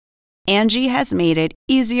Angie has made it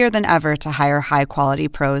easier than ever to hire high-quality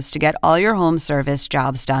pros to get all your home service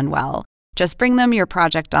jobs done well. Just bring them your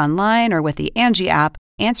project online or with the Angie app,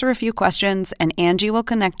 answer a few questions, and Angie will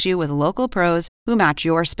connect you with local pros who match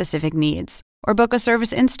your specific needs. Or book a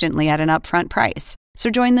service instantly at an upfront price. So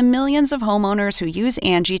join the millions of homeowners who use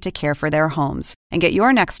Angie to care for their homes and get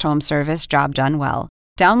your next home service job done well.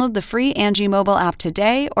 Download the free Angie mobile app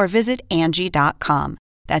today or visit Angie.com.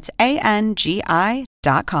 That's ANGI.com.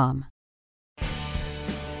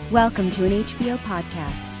 Welcome to an HBO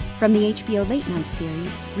podcast from the HBO Late Night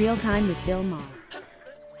series, Real Time with Bill Maher.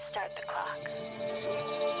 Start the clock.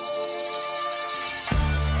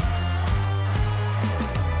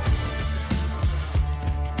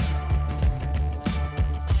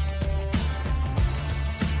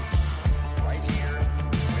 Right here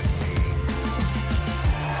with me.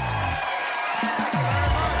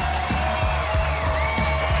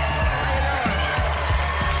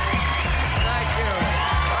 Thank you.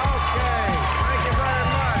 Okay. Thank you very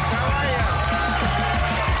much. How are you?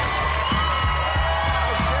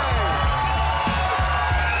 Okay.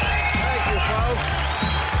 Thank you, folks.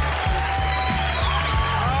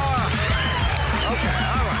 Okay.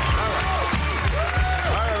 All right.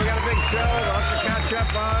 All right, we got a big show. Lots to catch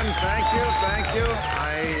up on. Thank you.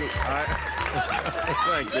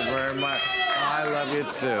 Thank you very much. I love you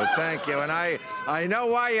too. Thank you. And I know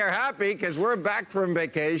why you're happy, because we're back from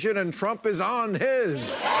vacation and Trump is on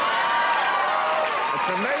his. It's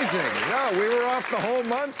amazing. No, we were off the whole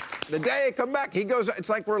month. The day I come back, he goes, it's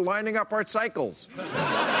like we're lining up our cycles.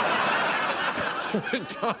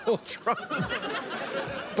 Donald Trump.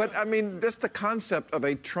 But, I mean, just the concept of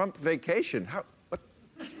a Trump vacation.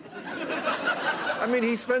 I mean,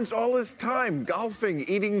 he spends all his time golfing,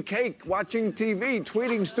 eating cake, watching TV,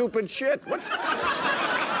 tweeting stupid shit.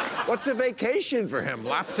 What's a vacation for him?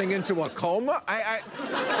 Lapsing into a coma?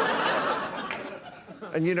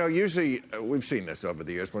 And, you know, usually, we've seen this over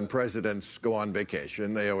the years, when presidents go on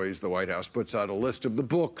vacation, the White House puts out a list of the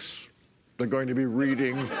books they're going to be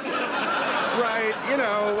reading. Right, you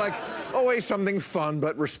know, like, always something fun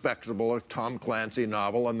but respectable, a Tom Clancy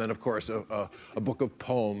novel, and then, of course, a book of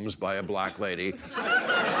poems by a black lady,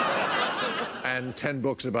 and 10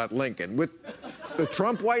 books about Lincoln. With the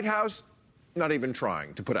Trump White House, not even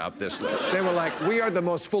trying to put out this list. They were like, we are the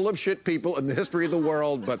most full of shit people in the history of the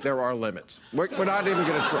world, but there are limits. We're not even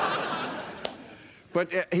going to try.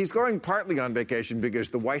 But he's going partly on vacation because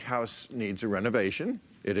the White House needs a renovation.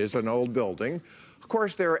 It is an old building. Of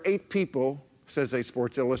course, there are 8 people, says a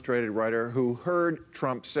Sports Illustrated writer, who heard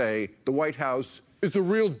Trump say the White House is a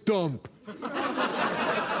real dump.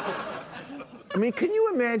 I mean, can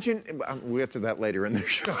you imagine? We'll get to that later in the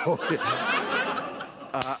show.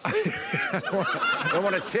 I don't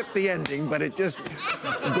want to tip the ending, but it just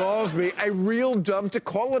galls me. A real dump, to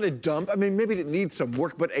call it a dump, I mean, maybe it needs some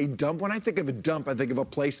work, but a dump, when I think of a dump, I think of a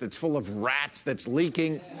place that's full of rats, that's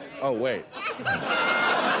leaking. Oh, wait.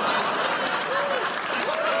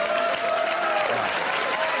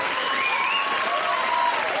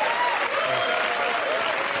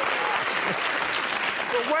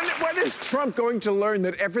 When is Trump going to learn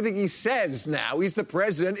that everything he says now, he's the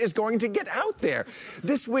president, is going to get out there?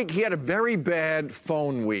 This week, he had a very bad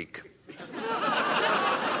phone week.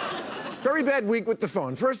 Very bad week with the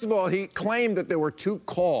phone. First of all, he claimed that there were 2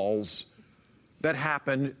 calls that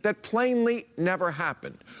happened that plainly never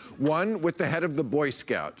happened. One with the head of the Boy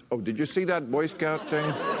Scout. Oh, did you see that Boy Scout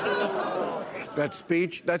thing? That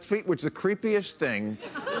speech was the creepiest thing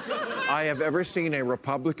I have ever seen a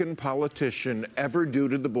Republican politician ever do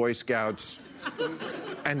to the Boy Scouts.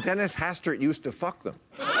 And Dennis Hastert used to fuck them.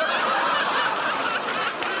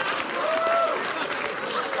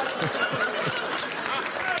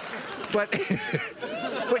 But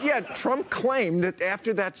yeah, Trump claimed that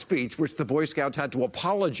after that speech, which the Boy Scouts had to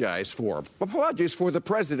apologize for the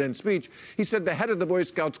president's speech, he said the head of the Boy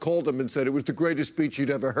Scouts called him and said it was the greatest speech he'd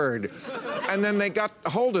ever heard. And then they got a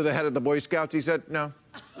hold of the head of the Boy Scouts. He said, no.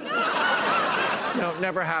 No,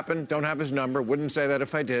 never happened. Don't have his number. Wouldn't say that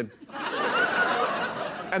if I did.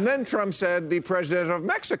 And then Trump said the president of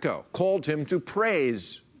Mexico called him to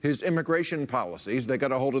praise his immigration policies. They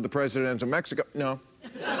got a hold of the president of Mexico. No.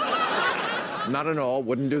 Not at all.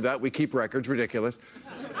 Wouldn't do that. We keep records. Ridiculous.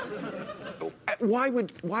 Why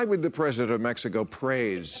would the president of Mexico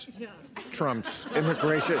praise Trump's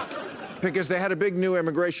immigration? Because they had a big new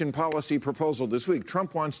immigration policy proposal this week.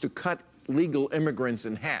 Trump wants to cut legal immigrants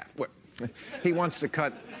in half. Well, he wants to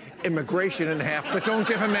cut immigration in half, but don't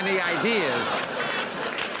give him any ideas.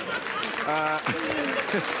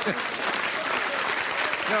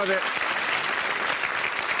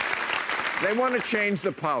 They want to change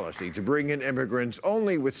the policy to bring in immigrants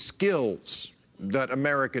only with skills that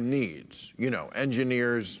America needs. You know,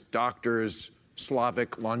 engineers, doctors,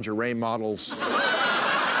 Slavic lingerie models.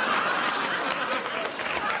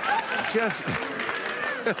 Just...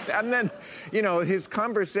 And then, you know, his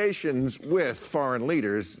conversations with foreign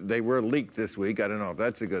leaders, they were leaked this week. I don't know if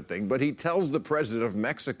that's a good thing. But he tells the president of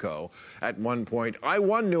Mexico at one point, I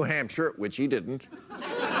won New Hampshire, which he didn't.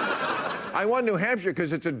 I won New Hampshire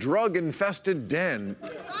because it's a drug-infested den.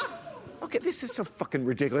 Okay, this is so fucking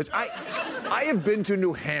ridiculous. I have been to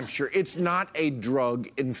New Hampshire. It's not a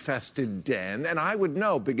drug-infested den. And I would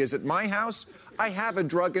know because at my house, I have a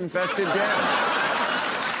drug-infested den.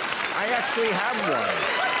 I actually have one.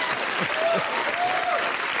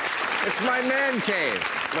 It's my man cave.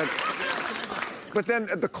 But then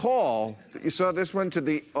the call, you saw this one to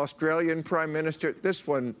the Australian Prime Minister. This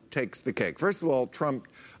one takes the cake. First of all, Trump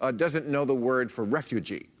doesn't know the word for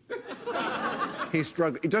refugee. He's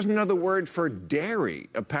struggling. He doesn't know the word for dairy,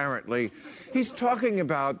 apparently. He's talking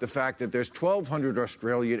about the fact that there's 1,200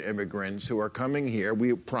 Australian immigrants who are coming here.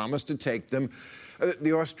 We promised to take them.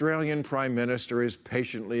 The Australian Prime Minister is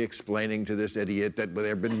patiently explaining to this idiot that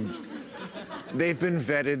they've been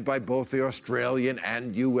vetted by both the Australian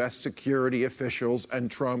and U.S. security officials,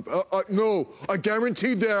 and Trump, no, I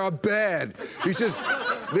guarantee they are bad. He says,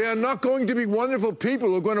 they are not going to be wonderful people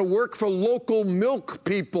who are going to work for local milk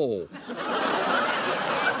people.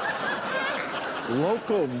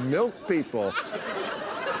 Local milk people.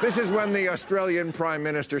 This is when the Australian Prime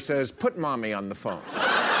Minister says, put mommy on the phone.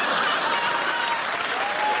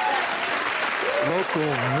 Local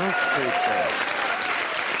milk people.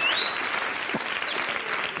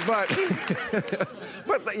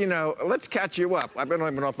 But you know, let's catch you up. I've been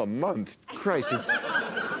off a month. Christ, it's...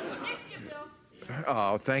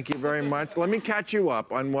 Oh, thank you very much. Let me catch you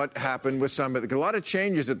up on what happened with some of the... A lot of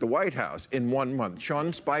changes at the White House in 1 month.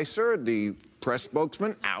 Sean Spicer, the press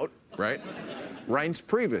spokesman, out, right? Reince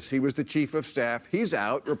Priebus, he was the chief of staff. He's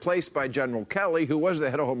out, replaced by General Kelly, who was the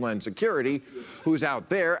head of Homeland Security, who's out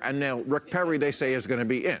there. And now Rick Perry, they say, is going to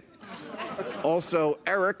be in. Also,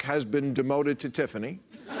 Eric has been demoted to Tiffany.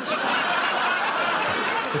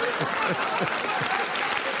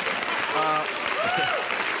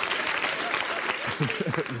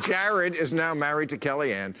 Jared is now married to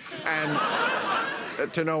Kellyanne, and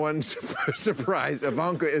to no one's surprise,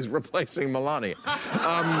 Ivanka is replacing Melania.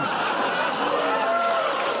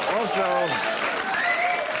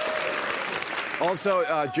 Also,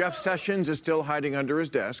 Jeff Sessions is still hiding under his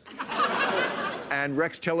desk, and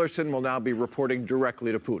Rex Tillerson will now be reporting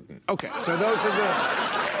directly to Putin. Okay, so those are the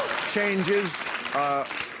changes.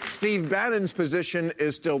 Steve Bannon's position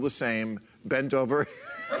is still the same, bent over.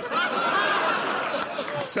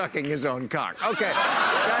 Sucking his own cock. Okay,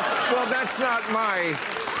 that's not my...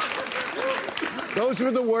 Those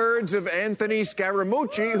were the words of Anthony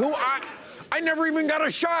Scaramucci, who I never even got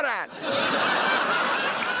a shot at.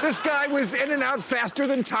 This guy was in and out faster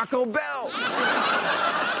than Taco Bell.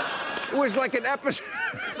 It was like an episode...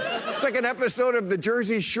 It's like an episode of The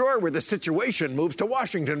Jersey Shore where the situation moves to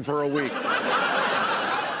Washington for a week.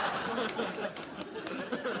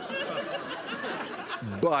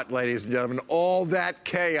 But, ladies and gentlemen, all that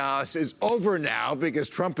chaos is over now because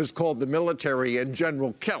Trump has called the military and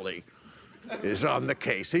General Kelly is on the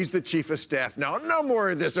case. He's the chief of staff now. No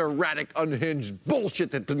more of this erratic, unhinged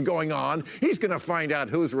bullshit that's been going on. He's going to find out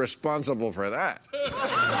who's responsible for that.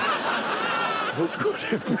 Who could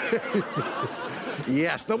it be?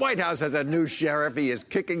 Yes, the White House has a new sheriff. He is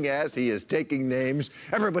kicking ass. He is taking names.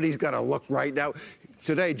 Everybody's got to look right now.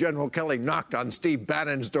 Today, General Kelly knocked on Steve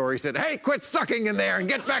Bannon's door. He said, hey, quit sucking in there and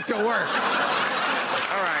get back to work.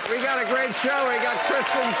 All right, we got a great show. We got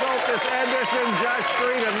Kristen Soltis Anderson, Josh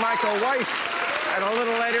Street, and Michael Weiss. And a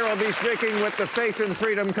little later, we'll be speaking with the Faith and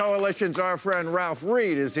Freedom Coalition's our friend Ralph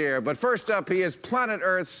Reed is here. But first up, he is Planet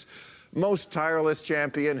Earth's most tireless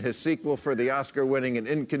champion. His sequel for the Oscar-winning An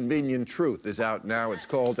Inconvenient Truth is out now. It's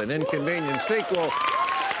called An Inconvenient Sequel,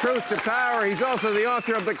 Truth to Power. He's also the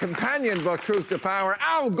author of the companion book, Truth to Power.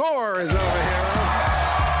 Al Gore is over here.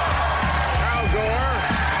 Al Gore.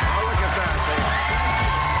 Oh, look at that. They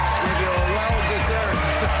give you a well-deserved.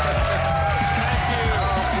 Thank you.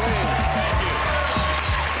 Oh, please. Thank you.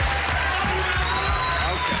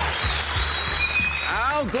 Okay.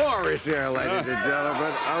 Al Gore is here, ladies and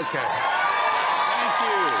gentlemen. Okay. Thank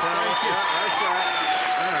you. Thank you. Yeah, that's right.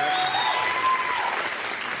 All right.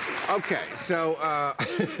 Okay, so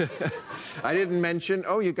I didn't mention.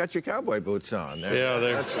 Oh, you got your cowboy boots on. Yeah,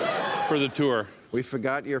 they're for the tour. We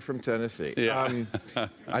forgot you're from Tennessee. Yeah.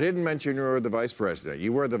 I didn't mention you were the vice president.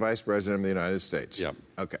 You were the vice president of the United States. Yep.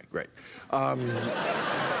 Okay, great.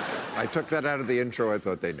 I I took that out of the intro. I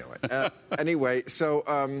thought they knew it. Anyway, so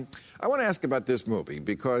I want to ask about this movie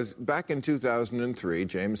because back in 2003,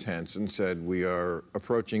 James Hansen said we are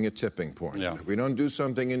approaching a tipping point. Yeah. If we don't do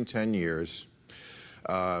something in 10 years,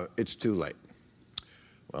 it's too late.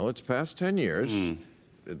 Well, it's past 10 years.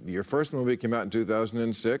 Your first movie came out in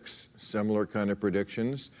 2006, similar kind of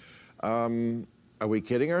predictions. Are we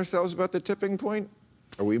kidding ourselves about the tipping point?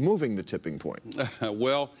 Are we moving the tipping point?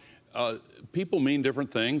 Well, people mean different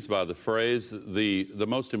things by the phrase. The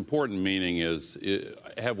most important meaning is,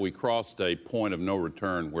 have we crossed a point of no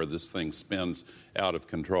return where this thing spins out of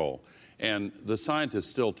control? And the scientists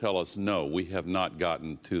still tell us, no, we have not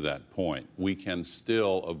gotten to that point. We can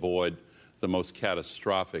still avoid the most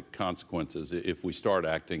catastrophic consequences if we start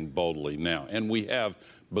acting boldly now. And we have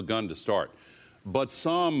begun to start. But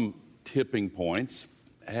some tipping points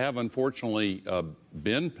have unfortunately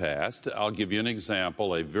been passed. I'll give you an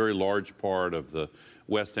example. A very large part of the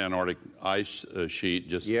West Antarctic ice sheet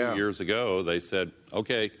just 2 years ago, they said,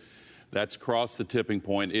 okay, that's crossed the tipping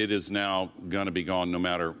point. It is now going to be gone no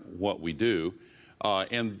matter what we do.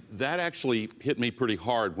 And that actually hit me pretty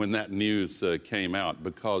hard when that news came out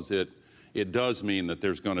because it does mean that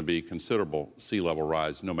there's going to be considerable sea level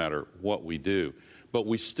rise no matter what we do. But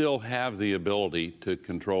we still have the ability to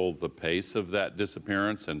control the pace of that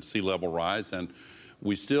disappearance and sea level rise, and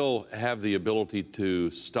we still have the ability to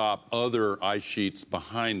stop other ice sheets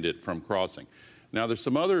behind it from crossing. Now, there's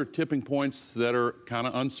some other tipping points that are kind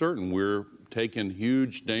of uncertain. We're taking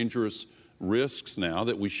huge, dangerous risks now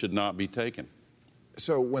that we should not be taking.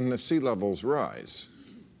 So when the sea levels rise,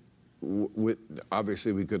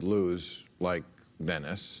 obviously we could lose, like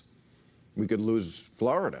Venice. We could lose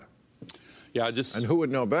Florida. Yeah, And who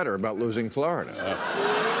would know better about losing Florida?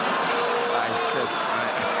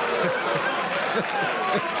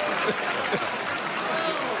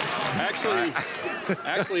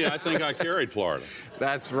 Actually, I think I carried Florida.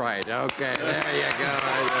 That's right. Okay, there you go.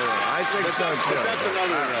 I think so too. But that's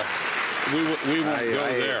another. We won't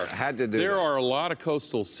go there. Had to do there that. are a lot of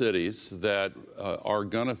coastal cities that are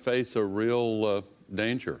going to face a real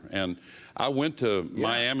danger. And I went to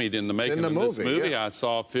Miami in the making of this movie. I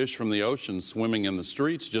saw fish from the ocean swimming in the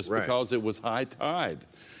streets just because it was high tide.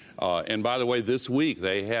 And by the way, this week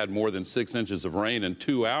they had more than 6 inches of rain in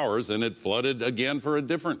 2 hours, and it flooded again for a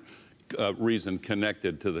different reason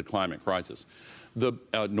connected to the climate crisis. The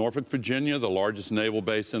Norfolk, Virginia, the largest naval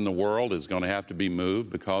base in the world, is going to have to be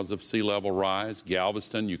moved because of sea level rise.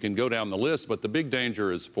 Galveston, you can go down the list, but the big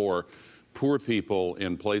danger is for poor people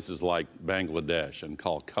in places like Bangladesh and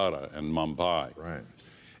Calcutta and Mumbai. Right.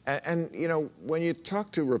 And you know, when you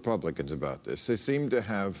talk to Republicans about this, they seem to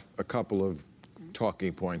have a couple of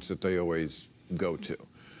talking points that they always go to.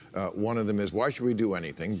 One of them is, why should we do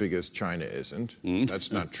anything? Because China isn't.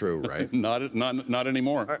 That's not true, right? Not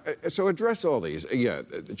anymore. So address all these. Yeah,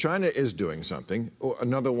 China is doing something.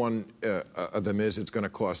 Another one of them is it's going to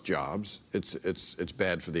cost jobs. It's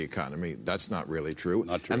bad for the economy. That's not really true.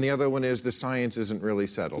 Not true. And the other one is the science isn't really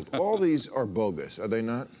settled. All these are bogus, are they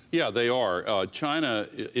not? Yeah, they are. China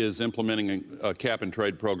is implementing a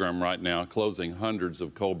cap-and-trade program right now, closing hundreds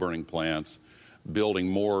of coal-burning plants, building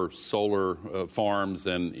more solar farms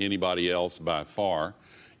than anybody else by far.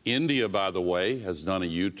 India, by the way, has done a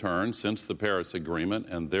U-turn since the Paris Agreement,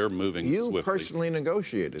 and they're moving swiftly. You personally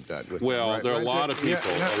negotiated that with them, right? There are a lot of people.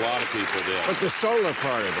 A lot of people did. But the solar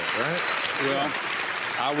part of it, right? Well,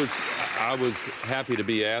 I was happy to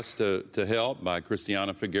be asked to help by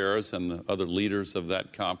Christiana Figueres and the other leaders of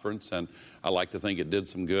that conference, and I like to think it did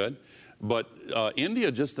some good. But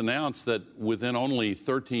India just announced that within only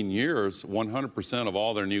 13 years, 100% of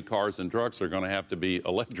all their new cars and trucks are going to have to be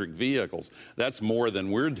electric vehicles. That's more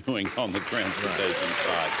than we're doing on the transportation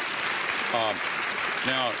side.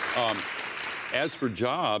 Now, as for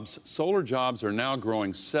jobs, solar jobs are now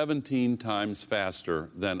growing 17 times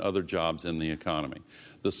faster than other jobs in the economy.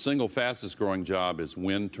 The single fastest growing job is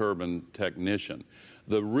wind turbine technician.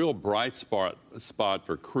 The real bright spot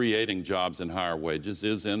for creating jobs and higher wages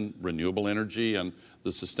is in renewable energy and the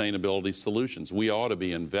sustainability solutions. We ought to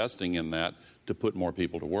be investing in that to put more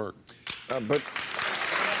people to work. But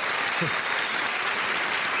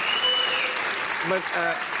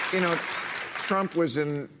you know, Trump was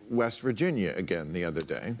in West Virginia again the other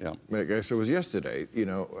day. Yeah. I guess it was yesterday. You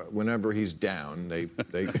know, whenever he's down, they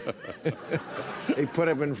they put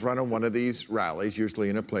him in front of one of these rallies, usually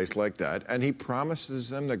in a place like that, and he promises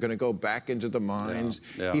them they're going to go back into the mines.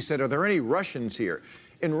 Yeah. Yeah. He said, "Are there any Russians here?"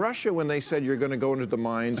 In Russia, when they said you're going to go into the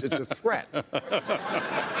mines, it's a threat.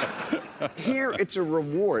 Here, it's a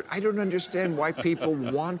reward. I don't understand why people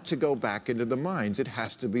want to go back into the mines. It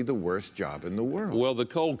has to be the worst job in the world. Well, the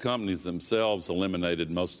coal companies themselves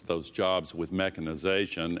eliminated most of those jobs with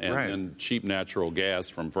mechanization, and then cheap natural gas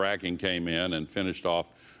from fracking came in and finished off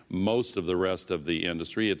most of the rest of the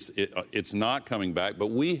industry. It's not coming back, but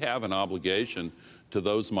we have an obligation to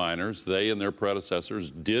those miners. They and their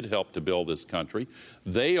predecessors did help to build this country.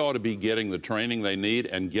 They ought to be getting the training they need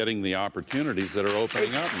and getting the opportunities that are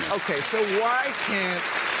opening up now. Okay, so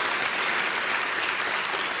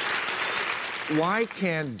why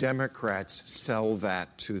can't Democrats sell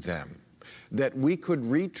that to them? That we could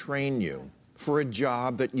retrain you for a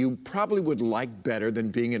job that you probably would like better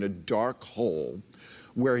than being in a dark hole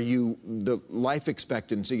where the life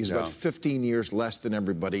expectancy is about 15 years less than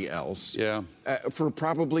everybody else, for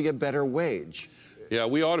probably a better wage. Yeah,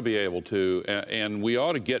 we ought to be able to, and we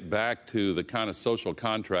ought to get back to the kind of social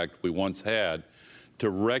contract we once had, to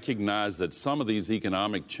recognize that some of these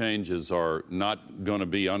economic changes are not going to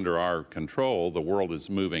be under our control. The world is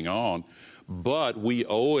moving on. But we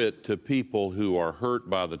owe it to people who are hurt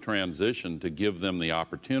by the transition to give them the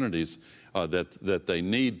opportunities that they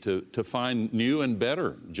need to find new and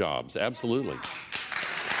better jobs. Absolutely.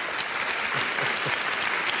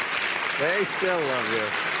 They still love you.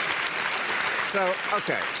 So,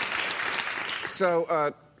 okay.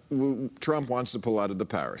 So Trump wants to pull out of the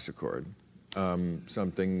Paris Accord,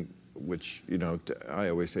 something which, you know, I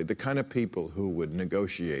always say, the kind of people who would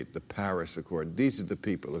negotiate the Paris Accord, these are the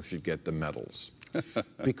people who should get the medals.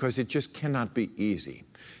 Because it just cannot be easy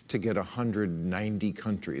to get 190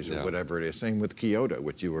 countries or whatever it is. Same with Kyoto,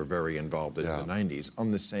 which you were very involved in the 90s, on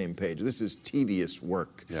the same page. This is tedious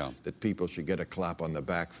work that people should get a clap on the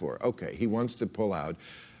back for. Okay, he wants to pull out.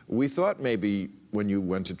 We thought maybe when you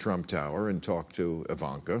went to Trump Tower and talked to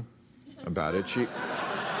Ivanka about it, she...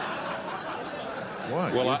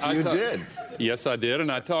 What? Well, you did. Yes, I did, and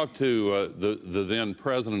I talked to the then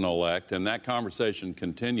president-elect, and that conversation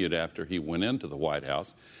continued after he went into the White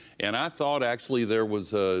House. And I thought actually there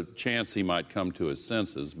was a chance he might come to his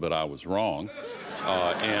senses, but I was wrong.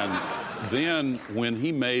 And then when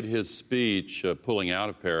he made his speech pulling out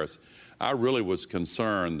of Paris, I really was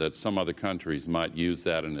concerned that some other countries might use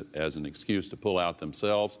that as an excuse to pull out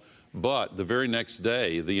themselves. But the very next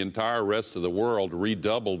day, the entire rest of the world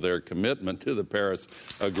redoubled their commitment to the Paris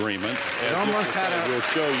Agreement. It almost had we'll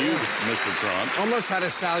show you, Mr. Trump. Almost had a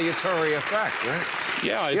salutary effect, right?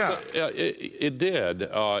 Yeah, it did.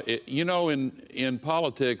 You know, in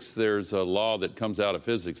politics, there's a law that comes out of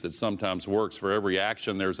physics that sometimes works. For every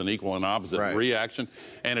action, there's an equal and opposite reaction.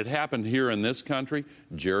 And it happened here in this country.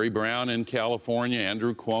 Jerry Brown in California,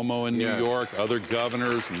 Andrew Cuomo in New York, other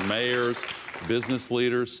governors, mayors, business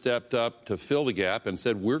leaders stepped up to fill the gap and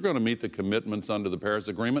said, we're going to meet the commitments under the Paris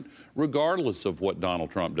Agreement, regardless of what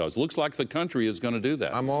Donald Trump does. Looks like the country is going to do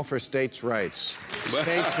that. I'm all for states' rights.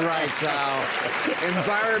 States' rights, Al.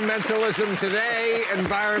 Environmentalism today,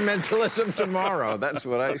 environmentalism tomorrow. That's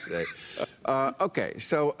what I say. Okay,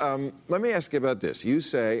 so let me ask you about this. You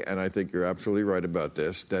say, and I think you're absolutely right about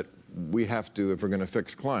this, that we have to, if we're going to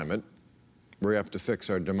fix climate, we have to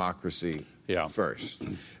fix our democracy first.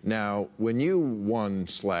 Now, when you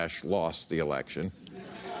won/lost the election,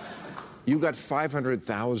 you got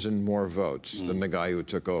 500,000 more votes than the guy who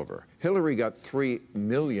took over. Hillary got 3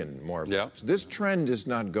 million more votes. This trend is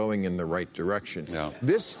not going in the right direction.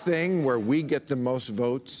 This thing where we get the most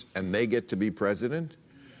votes and they get to be president,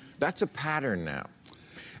 that's a pattern now.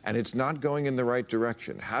 And it's not going in the right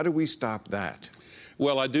direction. How do we stop that?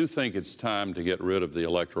 Well, I do think it's time to get rid of the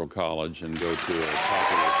Electoral College and go to a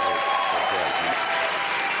popular vote for president.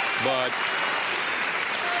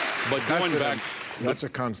 But going back... That's a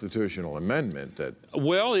constitutional amendment that...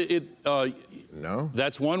 Well, no?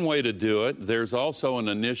 That's one way to do it. There's also an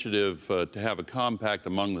initiative to have a compact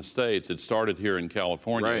among the states. It started here in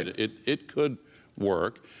California. It could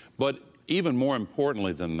work. But even more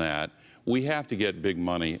importantly than that, we have to get big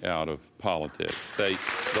money out of politics. The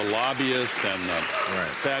lobbyists and the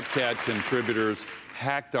fat cat contributors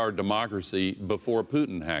hacked our democracy before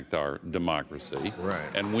Putin hacked our democracy.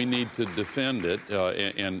 And we need to defend it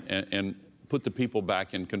and put the people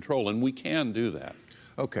back in control. And we can do that.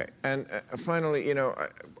 Okay. And finally, you know,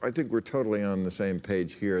 I think we're totally on the same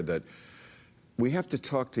page here that we have to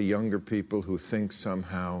talk to younger people who think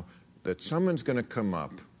somehow that someone's going to come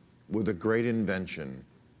up with a great invention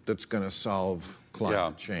that's going to solve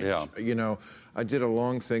climate change. You know, I did a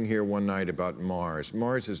long thing here one night about Mars.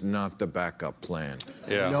 Mars is not the backup plan.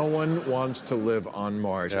 No one wants to live on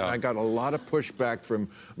Mars. And I got a lot of pushback from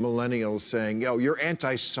millennials saying, yo, you're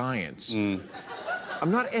anti-science. I'm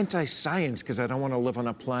not anti-science because I don't want to live on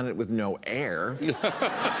a planet with no air.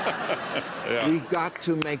 Yeah. We got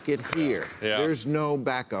to make it here. Yeah. There's no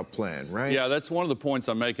backup plan, right? Yeah, that's one of the points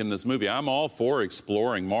I make in this movie. I'm all for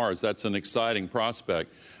exploring Mars. That's an exciting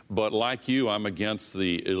prospect. But like you, I'm against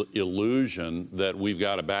the illusion that we've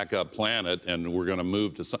got a backup planet and we're going to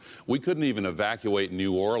move to some... We couldn't even evacuate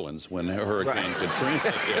New Orleans when Hurricane Katrina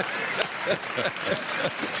hit.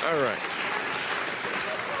 All right.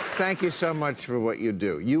 Thank you so much for what you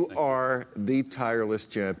do. You are the tireless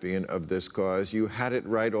champion of this cause. You had it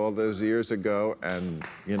right all those years ago, and,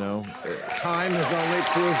 you know, time has only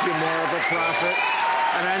proved you more of a prophet.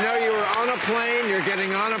 And I know you were on a plane. You're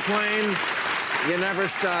getting on a plane. You never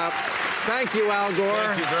stop. Thank you, Al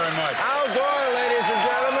Gore. Thank you very much. Al Gore, ladies and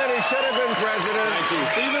gentlemen, he should have been president. Thank you.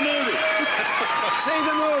 See the movie. See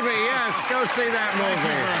the movie, yes. Go see that movie. Thank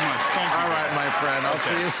you very much. Thank you. All right, my friend. I'll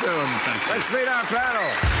see you soon. Let's meet our panel.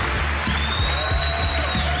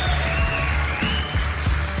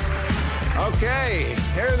 Okay,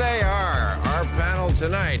 here they are, our panel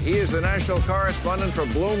tonight. He is the national correspondent for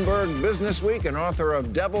Bloomberg Businessweek and author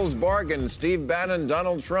of Devil's Bargain, Steve Bannon,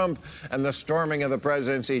 Donald Trump, and the Storming of the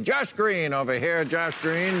Presidency. Josh Green over here. Josh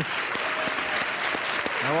Green.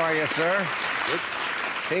 How are you, sir? Good.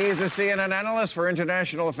 He's a CNN analyst for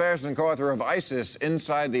international affairs and co-author of ISIS,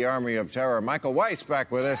 Inside the Army of Terror. Michael Weiss back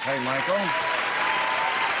with us. Hey, Michael.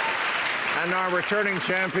 And our returning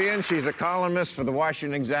champion, she's a columnist for the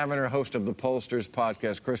Washington Examiner, host of the Pollsters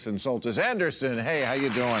podcast, Kristen Soltis Anderson. Hey, how you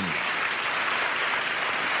doing?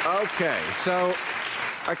 Okay, so,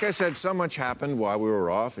 like I said, so much happened while we were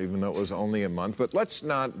off, even though it was only a month. But let's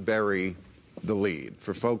not bury the lead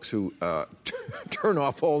for folks who turn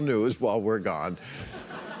off all news while we're gone.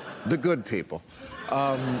 The good people.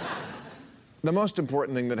 The most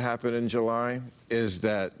important thing that happened in July is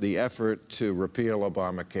that the effort to repeal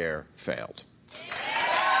Obamacare failed.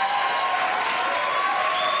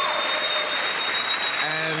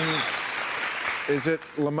 And is it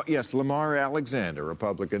Lamar Alexander,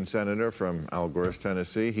 Republican senator from Al Gore's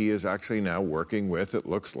Tennessee? He is actually now working with, it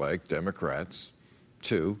looks like, Democrats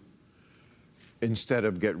to, instead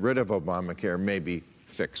of get rid of Obamacare, maybe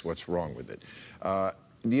fix what's wrong with it.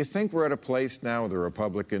 Do you think we're at a place now where the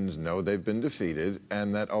Republicans know they've been defeated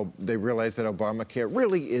and that they realize that Obamacare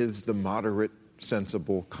really is the moderate,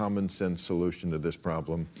 sensible, common sense solution to this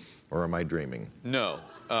problem? Or am I dreaming? No,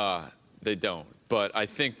 they don't. But I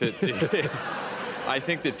think that I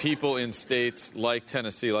think that people in states like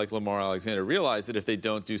Tennessee, like Lamar Alexander, realize that if they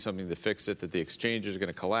don't do something to fix it, that the exchanges are going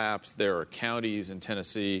to collapse. There are counties in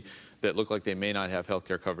Tennessee that look like they may not have health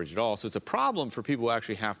care coverage at all. So it's a problem for people who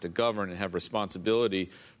actually have to govern and have responsibility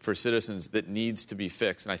for citizens that needs to be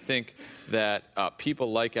fixed. And I think that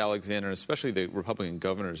people like Alexander, and especially the Republican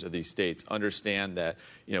governors of these states, understand that,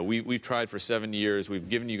 you know, we've tried for 7 years. We've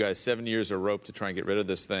given you guys 7 years of rope to try and get rid of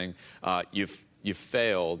this thing. You've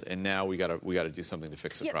failed, and now we got to do something to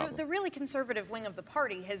fix the problem. The really conservative wing of the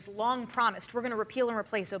party has long promised we're going to repeal and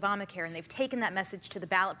replace Obamacare, and they've taken that message to the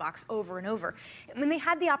ballot box over and over. And when they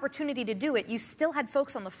had the opportunity to do it, you still had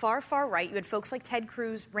folks on the far right. You had folks like Ted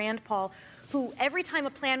Cruz, Rand Paul, who every time a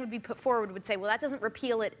plan would be put forward would say, well, that doesn't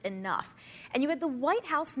repeal it enough. And you had the White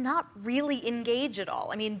House not really engage at all.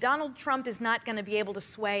 I mean, Donald Trump is not going to be able to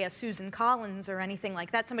sway a Susan Collins or anything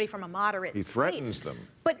like that, somebody from a moderate He threatens them.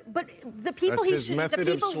 But the people he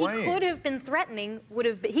could have been threatening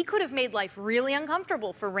he could have made life really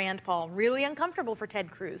uncomfortable for Rand Paul, really uncomfortable for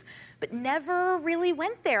Ted Cruz, but never really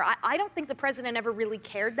went there. I don't think the president ever really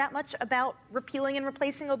cared that much about repealing and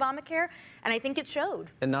replacing Obamacare, and I think it showed.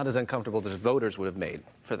 And not as uncomfortable as voters would have made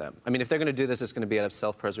for them. I mean, if they're going to do this, it's going to be out of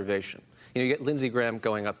self-preservation. You know, you get Lindsey Graham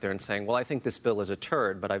going up there and saying, well, I think this bill is a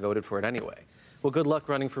turd, but I voted for it anyway. Well, good luck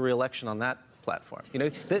running for re-election on that platform. You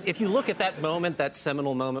know, if you look at that moment, that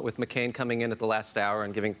seminal moment with McCain coming in at the last hour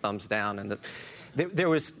and giving thumbs down, and there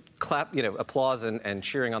was applause and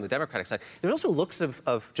cheering on the Democratic side. There were also looks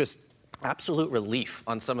of just absolute relief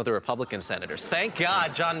on some of the Republican senators. Thank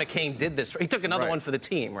God John McCain did this. He took another one for the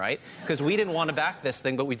team, right? Because we didn't want to back this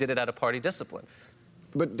thing, but we did it out of party discipline.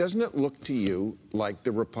 But doesn't it look to you like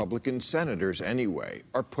the Republican senators, anyway,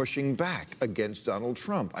 are pushing back against Donald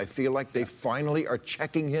Trump? I feel like they finally are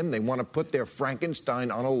checking him. They want to put their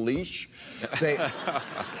Frankenstein on a leash. They,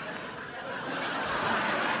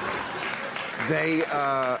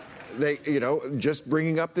 you know, just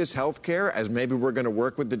bringing up this health care as maybe we're going to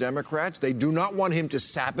work with the Democrats. They do not want him to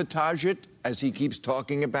sabotage it, as he keeps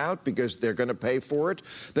talking about, because they're going to pay for it.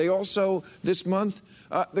 They also, this month,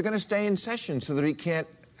 they're going to stay in session so that he can't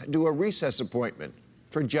do a recess appointment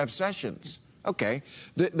for Jeff Sessions. Okay.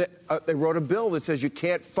 They wrote a bill that says you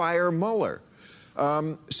can't fire Mueller.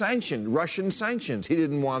 Russian sanctions. He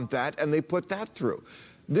didn't want that, and they put that through.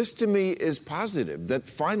 This, to me, is positive, that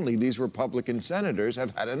finally these Republican senators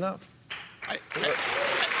have had enough. I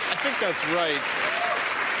think that's right.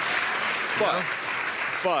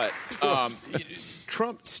 But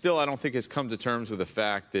Trump still, I don't think, has come to terms with the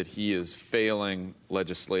fact that he is failing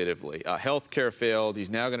legislatively. Healthcare failed. He's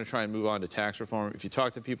now going to try and move on to tax reform. If you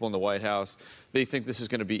talk to people in the White House, they think this is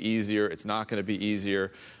going to be easier. It's not going to be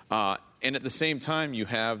easier. And at the same time, you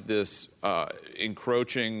have this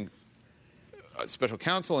encroaching special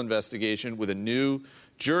counsel investigation with a new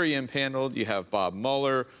jury impaneled. You have Bob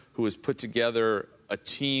Mueller, who has put together a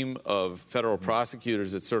team of federal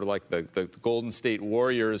prosecutors that's sort of like the Golden State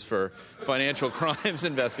Warriors for financial crimes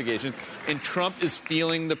investigations. And Trump is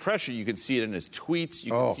feeling the pressure. You can see it in his tweets.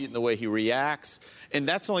 You can see it in the way he reacts. And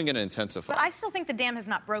that's only going to intensify. But I still think the dam has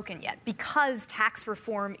not broken yet, because tax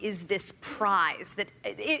reform is this prize that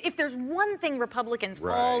if there's one thing Republicans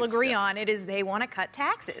all agree on, it is they want to cut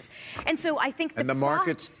taxes. And so I think the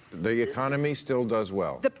markets, the economy still does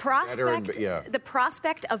well. The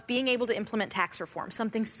prospect of being able to implement tax reform,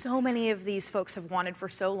 something so many of these folks have wanted for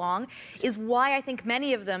so long, is why I think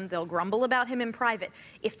many of them, they'll grumble about him in private.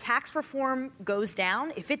 If tax reform goes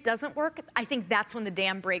down, if it doesn't work, I think that's when the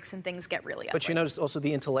dam breaks and things get really ugly. But you notice also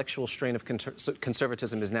the intellectual strain of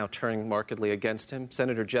conservatism is now turning markedly against him.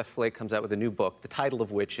 Senator Jeff Flake comes out with a new book, the title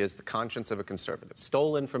of which is The Conscience of a Conservative,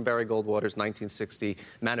 stolen from Barry Goldwater's 1960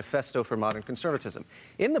 Manifesto for Modern Conservatism.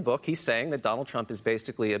 In the book, he's saying that Donald Trump is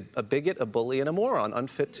basically a bigot, a bully, and a moron,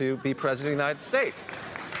 unfit to be president of the United States.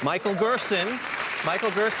 Michael Gerson,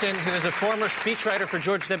 who is a former speechwriter for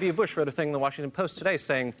George W. Bush, wrote a thing in the Washington Post today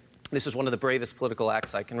saying, this is one of the bravest political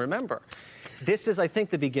acts I can remember. This is, I think,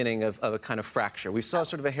 the beginning of a kind of fracture. We saw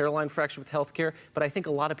sort of a hairline fracture with health care, but I think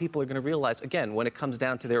a lot of people are going to realize, again, when it comes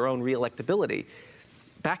down to their own reelectability,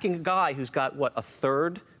 backing a guy who's got, what, a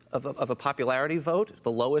third of a popularity vote,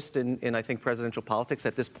 the lowest in I think, presidential politics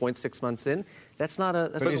at this point, 6 months in, that's not a...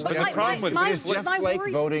 That's is Jeff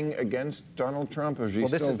Flake voting against Donald Trump, or is he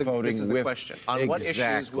still voting with... This is the question. On what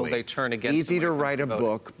issues will they turn against him? Easy to write a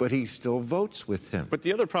book, but he still votes with him. But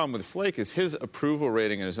the other problem with Flake is his approval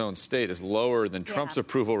rating in his own state is lower than Trump's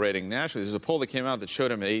approval rating nationally. There's a poll that came out that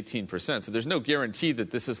showed him at 18%. So there's no guarantee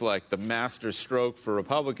that this is like the master stroke for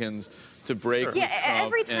Republicans to break Trump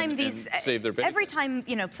and save their base. Every time,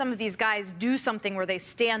 some of these guys do something where they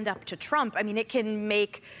stand up to Trump, I mean, it can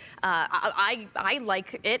make... I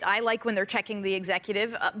like it. I like when they're checking the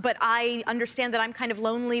executive, but I understand that I'm kind of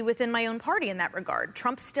lonely within my own party in that regard.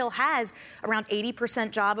 Trump still has around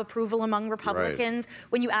 80% job approval among Republicans.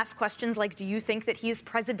 Right. When you ask questions like, do you think that he's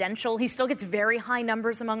presidential, he still gets very high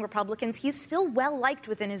numbers among Republicans. He's still well-liked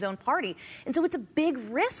within his own party. And so it's a big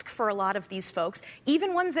risk for a lot of these folks,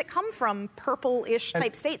 even ones that come from purple-ish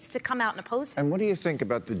type states, to come out and oppose him. And what do you think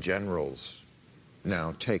about the generals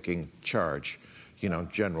now taking charge?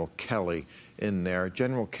 General Kelly in there.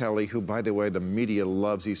 General Kelly, who, by the way, the media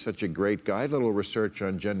loves. He's such a great guy. A little research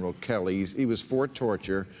on General Kelly. He was for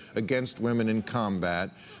torture, against women in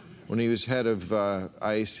combat. When he was head of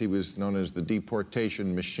ICE, he was known as the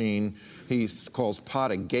deportation machine. He calls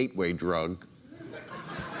pot a gateway drug.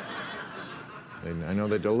 And I know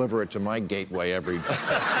they deliver it to my gateway every week.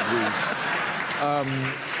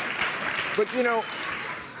 But,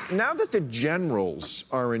 now that the generals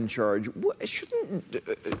are in charge,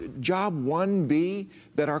 shouldn't job one be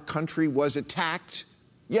that our country was attacked?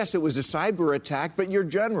 Yes, it was a cyber attack, but you're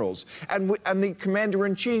generals. And the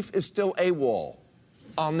commander-in-chief is still AWOL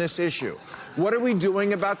on this issue. What are we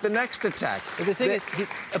doing about the next attack? But the thing is,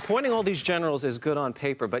 he's appointing all these generals is good on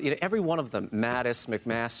paper, but every one of them, Mattis,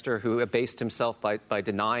 McMaster, who abased himself by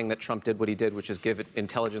denying that Trump did what he did, which is give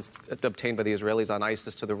intelligence obtained by the Israelis on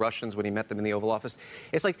ISIS to the Russians when he met them in the Oval Office.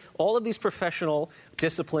 It's like all of these professional,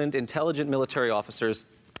 disciplined, intelligent military officers,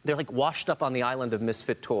 they're like washed up on the island of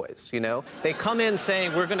misfit toys, They come in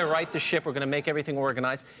saying, we're going to right the ship, we're going to make everything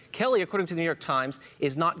organized. Kelly, according to the New York Times,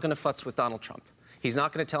 is not going to futz with Donald Trump. He's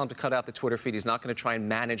not going to tell him to cut out the Twitter feed. He's not going to try and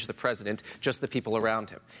manage the president, just the people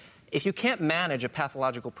around him. If you can't manage a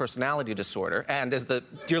pathological personality disorder, and as the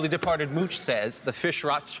dearly departed Mooch says, the fish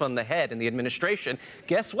rots from the head in the administration,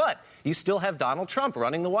 guess what? You still have Donald Trump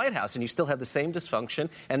running the White House, and you still have the same dysfunction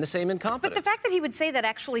and the same incompetence. But the fact that he would say that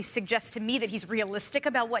actually suggests to me that he's realistic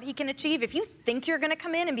about what he can achieve. If you think you're going to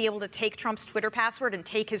come in and be able to take Trump's Twitter password and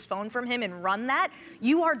take his phone from him and run that,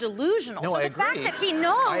 you are delusional. No, so I the fact agree. that he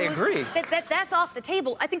knows I agree. that's off the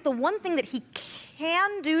table, I think the one thing that he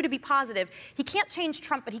can do to be positive, he can't change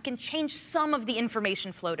Trump, but he can change some of the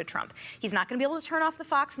information flow to Trump. He's not going to be able to turn off the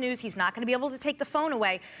Fox News. He's not going to be able to take the phone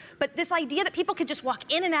away. But this idea that people could just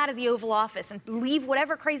walk in and out of the Oval Office and leave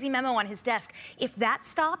whatever crazy memo on his desk, if that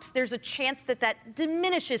stops, there's a chance that that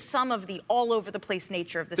diminishes some of the all-over-the-place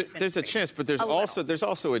nature of this administration. There's a chance, but there's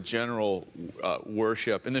also a general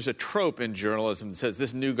worship, and there's a trope in journalism that says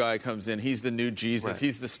this new guy comes in, he's the new Jesus, right.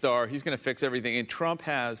 He's the star, he's going to fix everything. And Trump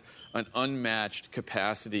has an unmatched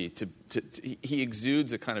capacity he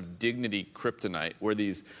exudes a kind of dignity kryptonite where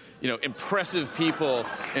these, impressive people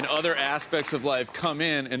in other aspects of life come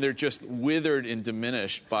in and they're just withered and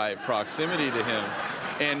diminished by proximity to him.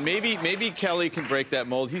 And maybe Kelly can break that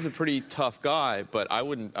mold. He's a pretty tough guy, but I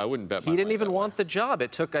wouldn't bet my He didn't money even that want way. the job.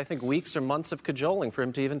 It took, I think, weeks or months of cajoling for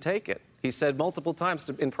him to even take it. He said multiple times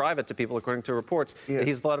in private to people, according to reports, that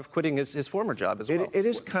he's thought of quitting his former job as well. It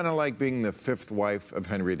is kind of like being the fifth wife of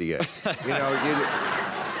Henry VIII.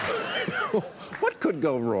 What could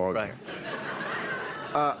go wrong? Right.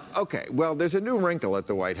 Okay, well, there's a new wrinkle at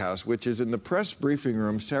the White House, which is in the press briefing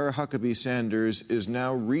room, Sarah Huckabee Sanders is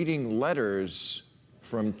now reading letters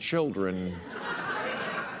from children.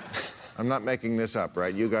 I'm not making this up,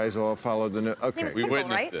 right? You guys all follow the news. Okay. His name's We Pickle,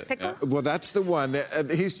 witnessed right? it, Pickle? yeah. Well, that's the one.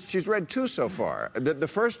 She's read two so far. The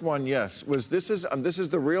first one, yes, was this is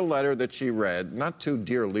the real letter that she read. Not to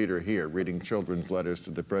dear leader here, reading children's letters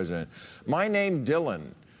to the president. My name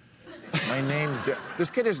Dylan. This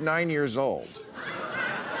kid is 9 years old.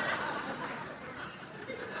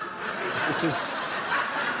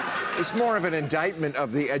 It's more of an indictment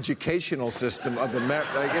of the educational system of America.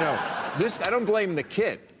 I don't blame the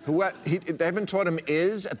kid. They haven't taught him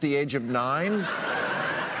is at the age of 9.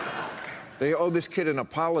 They owe this kid an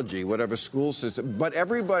apology, whatever school system. But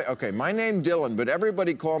everybody, okay, my name Dylan, but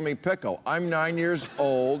everybody call me Pickle. I'm 9 years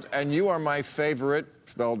old, and you are my favorite,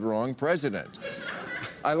 spelled wrong, president.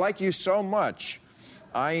 I like you so much.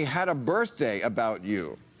 I had a birthday about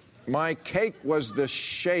you. My cake was the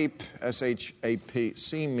shape, S-H-A-P,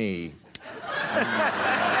 see me.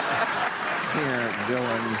 Here,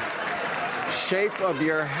 Dylan. Shape of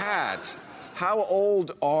your hat. How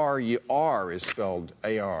old are you? R is spelled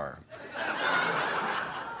A-R.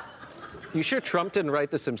 You sure Trump didn't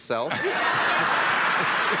write this himself? He's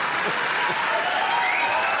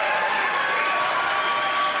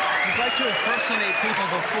like to impersonate people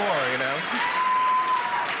before,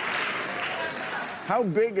 How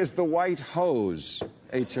big is the white hose?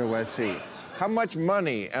 H-O-S-E. How much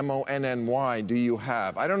money, M-O-N-N-Y, do you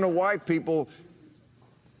have? I don't know why people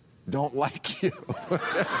don't like you.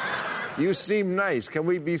 You seem nice. Can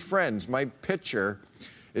we be friends? My picture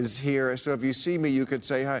is here, so if you see me, you could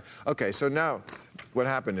say hi. Okay, so now what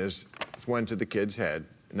happened is it went to the kid's head.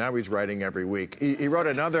 Now he's writing every week. He wrote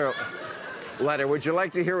another letter. Would you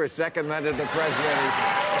like to hear a second letter to the president?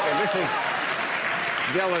 Okay, this is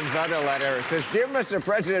Dylan's other letter. It says, Dear Mr.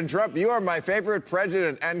 President Trump, you are my favorite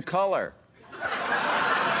president and color.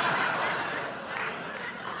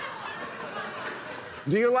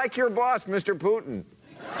 Do you like your boss, Mr. Putin?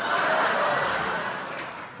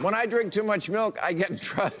 When I drink too much milk, I get in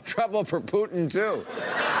trouble for Putin, too.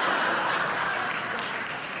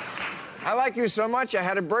 I like you so much, I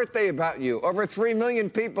had a birthday about you. Over 3 million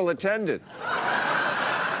people attended.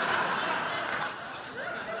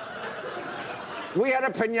 We had a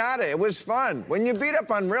piñata. It was fun. When you beat up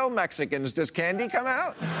on real Mexicans, does candy come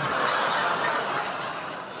out?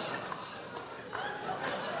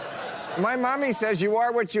 My mommy says you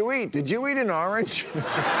are what you eat. Did you eat an orange?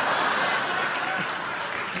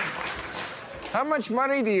 How much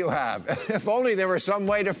money do you have? If only there were some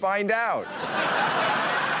way to find out.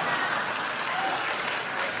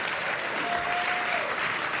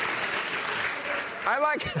 I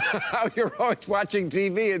like how you're always watching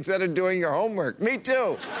TV instead of doing your homework. Me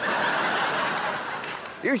too.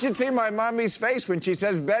 You should see my mommy's face when she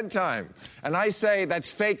says bedtime. And I say, that's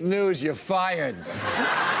fake news, you're fired.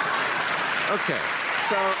 Okay,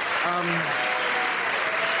 so,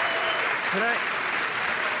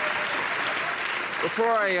 before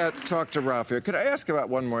I talk to Ralph here, could I ask about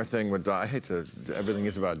one more thing with I hate to, everything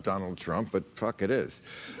is about Donald Trump, but fuck it is.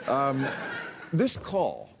 This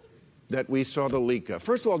call that we saw the leak of,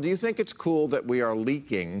 first of all, do you think it's cool that we are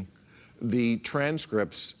leaking the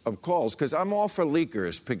transcripts of calls? Because I'm all for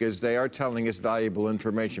leakers because they are telling us valuable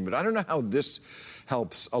information, but I don't know how this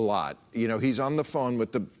helps a lot. He's on the phone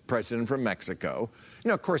with the president from Mexico.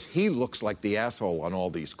 Of course, he looks like the asshole on all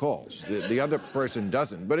these calls. The other person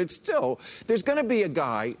doesn't. But it's still, there's going to be a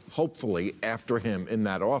guy, hopefully, after him in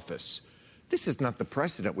that office this is not the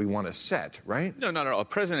precedent we want to set, right? No, not at all. A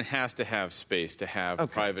president has to have space to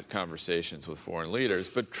have private conversations with foreign leaders,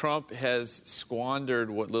 but Trump has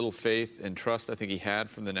squandered what little faith and trust I think he had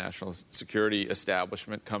from the national security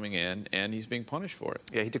establishment coming in, and he's being punished for it.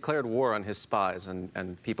 Yeah, he declared war on his spies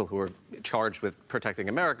and people who were charged with protecting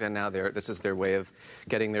America, and now this is their way of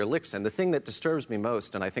getting their licks in. The thing that disturbs me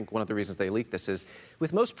most, and I think one of the reasons they leaked this, is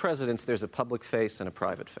with most presidents, there's a public face and a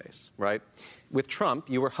private face, right? With Trump,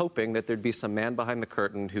 you were hoping that there'd be some man behind the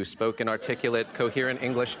curtain who spoke in articulate, coherent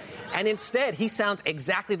English, and instead he sounds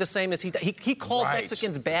exactly the same as he called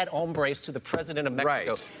Mexicans bad hombres to the president of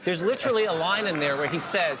Mexico. Right. There's literally a line in there where he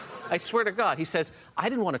says, I swear to God, he says, I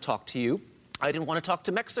didn't want to talk to you. I didn't want to talk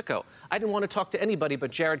to Mexico. I didn't want to talk to anybody, but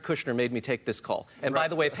Jared Kushner made me take this call. And by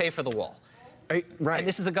the way, pay for the wall. Right. And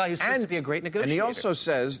this is a guy who's supposed to be a great negotiator. And he also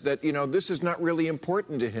says that, this is not really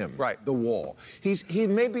important to him, the wall. He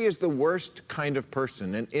maybe is the worst kind of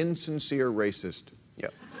person, an insincere racist. Yeah.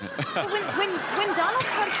 when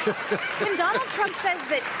Donald Trump says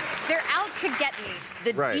that they're out to get me,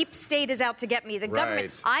 the deep state is out to get me, the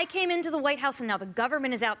government, I came into the White House and now the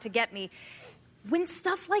government is out to get me. When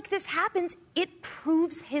stuff like this happens, it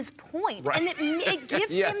proves his point. And it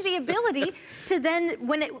gives him the ability to then,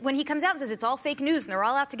 when he comes out and says it's all fake news and they're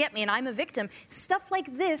all out to get me and I'm a victim, stuff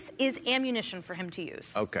like this is ammunition for him to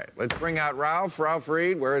use. Okay, let's bring out Ralph. Ralph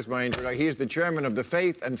Reed, where is my introduction? He's the chairman of the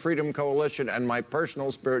Faith and Freedom Coalition and my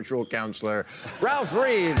personal spiritual counselor. Ralph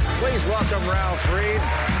Reed. Please welcome Ralph Reed.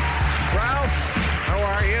 Ralph, how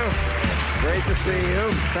are you? Great to see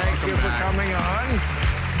you. Thank you for coming on.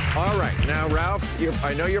 All right. Now, Ralph,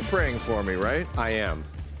 I know you're praying for me, right? I am.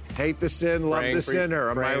 Hate the sin, love the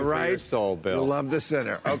sinner. Am I right? For your soul, Bill. You love the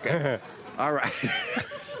sinner. Okay. All right.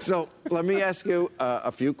 So let me ask you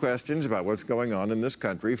a few questions about what's going on in this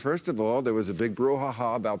country. First of all, there was a big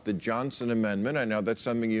brouhaha about the Johnson Amendment. I know that's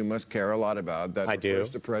something you must care a lot about. That refers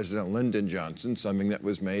to President Lyndon Johnson, something that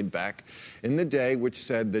was made back in the day, which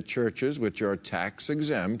said that churches, which are tax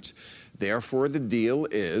exempt, therefore, the deal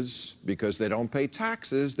is, because they don't pay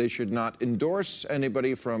taxes, they should not endorse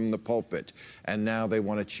anybody from the pulpit. And now they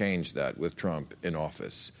want to change that with Trump in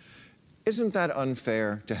office. Isn't that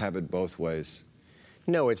unfair to have it both ways?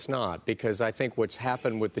 No, it's not, because I think what's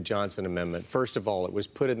happened with the Johnson Amendment, first of all, it was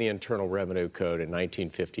put in the Internal Revenue Code in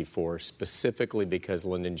 1954, specifically because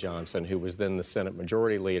Lyndon Johnson, who was then the Senate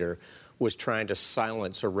Majority Leader, was trying to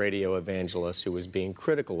silence a radio evangelist who was being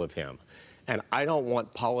critical of him. And I don't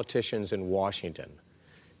want politicians in Washington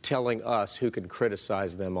telling us who can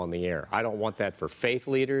criticize them on the air. I don't want that for faith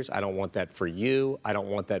leaders. I don't want that for you. I don't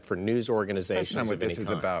want that for news organizations. That's not what this is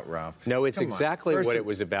about, Ralph. No, it's exactly what it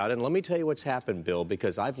was about. And let me tell you what's happened, Bill,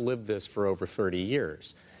 because I've lived this for over 30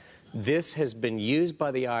 years. This has been used by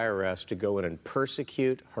the IRS to go in and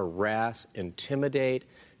persecute, harass, intimidate,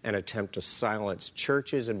 and attempt to silence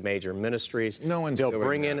churches and major ministries. No one's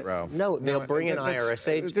doing that, Ralph. No, they'll bring in IRS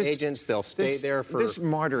agents. They'll stay there for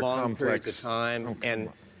long periods of time,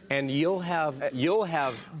 and you'll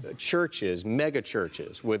have churches, mega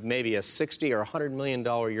churches, with maybe a $60 or $100 million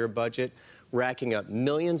a year budget, racking up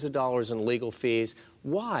millions of dollars in legal fees.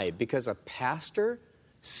 Why? Because a pastor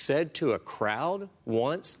said to a crowd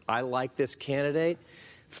once, "I like this candidate."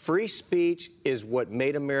 Free speech is what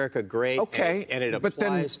made America great, and it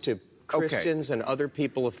applies to Christians and other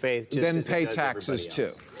people of faith. Just then as pay it does taxes too.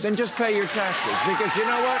 else. Then just pay your taxes, because you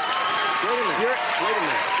know what? Wait a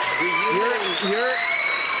minute.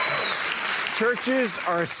 Churches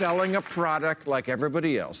are selling a product like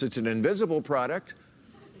everybody else. It's an invisible product.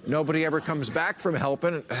 Nobody ever comes back from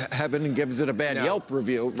heaven and gives it a bad Yelp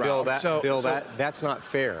review, Ralph. Bill, that's not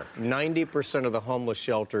fair. 90% of the homeless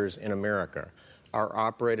shelters in America are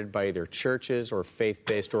operated by either churches or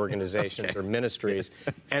faith-based organizations or ministries.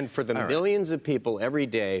 And for the millions of people every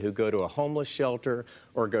day who go to a homeless shelter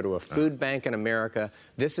or go to a food bank in America,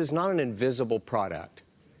 this is not an invisible product.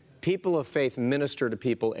 People of faith minister to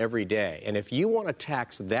people every day. And if you want to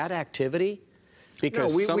tax that activity,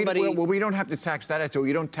 because we don't have to tax that activity.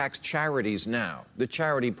 We don't tax charities now. The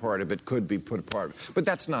charity part of it could be put apart. But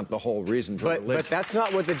that's not the whole reason for religion. But that's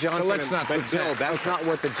not what the Johnson Amendment that's not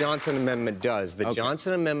what the Johnson Amendment does. The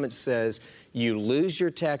Johnson Amendment says you lose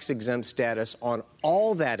your tax-exempt status on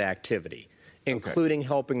all that activity, including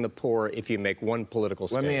helping the poor if you make one political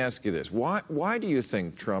statement. Let me ask you this. Why do you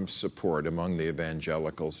think Trump's support among the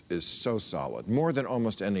evangelicals is so solid, more than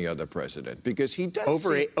almost any other president? Because he does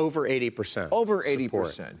over 80%. Over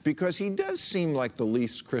 80%. Because he does seem like the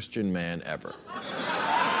least Christian man ever.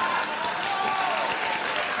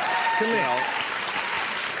 To me.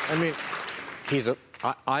 I mean...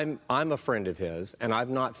 I'm a friend of his, and I've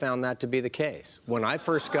not found that to be the case. When I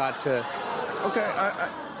first got to...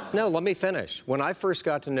 No, let me finish. When I first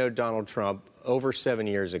got to know Donald Trump over 7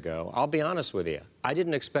 years ago, I'll be honest with you, I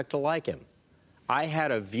didn't expect to like him. I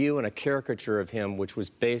had a view and a caricature of him which was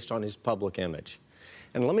based on his public image.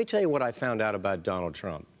 And let me tell you what I found out about Donald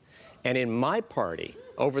Trump. And in my party,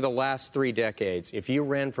 over the last 3 decades, if you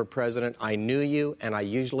ran for president, I knew you, and I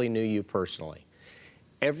usually knew you personally.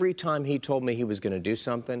 Every time he told me he was going to do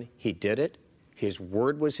something, he did it. His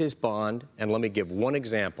word was his bond. And let me give one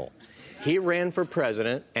example. He ran for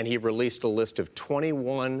president, and he released a list of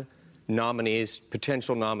 21 nominees,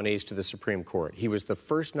 potential nominees to the Supreme Court. He was the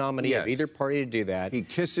first nominee of either party to do that. He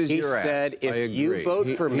kisses your ass. He said, if you vote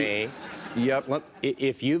for me... Yep.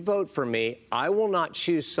 If you vote for me, I will not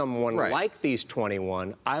choose someone like these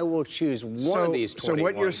 21. I will choose one of these 21. So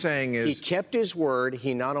what you're saying is... He kept his word.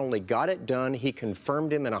 He not only got it done, he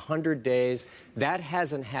confirmed him in 100 days. That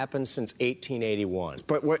hasn't happened since 1881.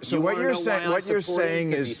 But what you're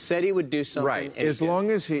saying is... He said he would do something. Right. As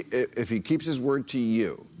long as if he keeps his word to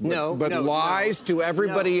you. But lies to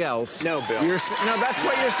everybody else. No, Bill. No, that's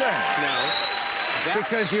what you're saying. No.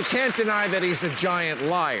 Because you can't deny that he's a giant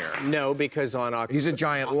liar. No, because he's a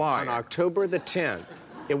giant liar. On October the 10th,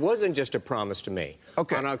 it wasn't just a promise to me.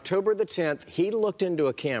 Okay. On October the 10th, he looked into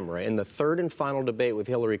a camera in the third and final debate with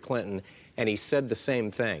Hillary Clinton, and he said the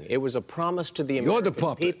same thing. It was a promise to the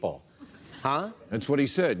American people. Huh? That's what he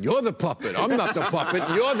said. You're the puppet. I'm not the puppet.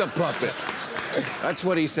 You're the puppet. That's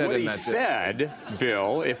what he said in that. What he said,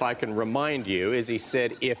 Bill, if I can remind you, is he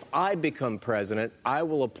said, if I become president, I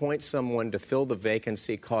will appoint someone to fill the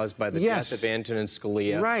vacancy caused by the death of Antonin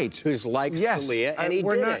Scalia, who's like Scalia, and he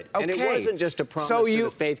did it. And it wasn't just a promise to the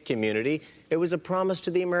faith community. It was a promise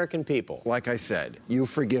to the American people. Like I said, you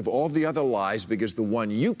forgive all the other lies because the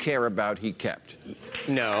one you care about, he kept.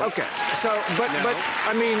 No. Okay. So, but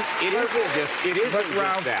I mean, it isn't just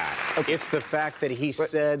that. Okay. It's the fact that he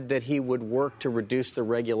said that he would work to reduce the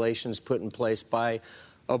regulations put in place by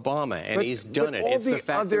Obama, and he's done it. It's the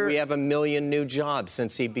fact that we have 1 million new jobs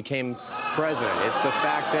since he became president. It's the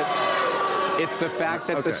fact that. It's the fact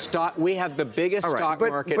that we have the biggest stock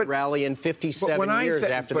market rally in 57 years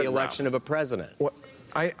after the election of a president. Well,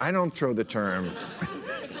 I don't throw the term.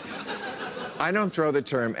 I don't throw the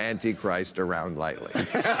term Antichrist around lightly.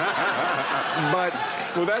 But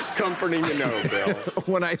well, that's comforting to know, Bill.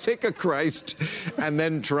 When I think of Christ and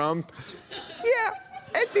then Trump,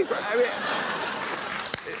 yeah, Antichrist. I mean,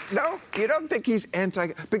 no, you don't think he's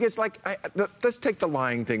because, let's take the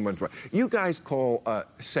lying thing once more. You guys call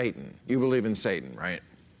Satan. You believe in Satan, right?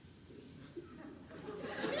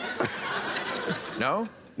 No?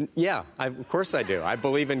 Yeah, of course I do. I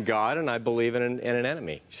believe in God, and I believe in an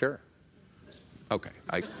enemy. Sure. Okay.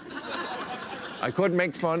 I could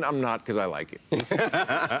make fun. I'm not, because I like it.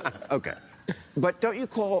 Okay. But don't you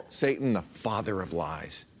call Satan the father of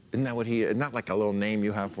lies? Isn't that what he is? Isn't that like a little name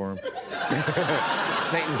you have for him?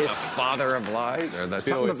 Satan's the father of lies? Or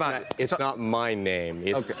it's not my name.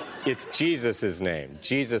 It's Jesus' name.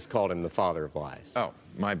 Jesus called him the father of lies. Oh,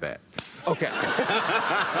 my bad. Okay.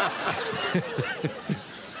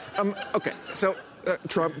 Okay, so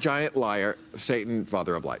Trump, giant liar, Satan,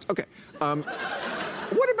 father of lies. Okay.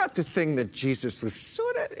 What about the thing that Jesus was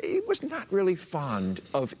he was not really fond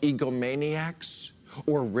of egomaniacs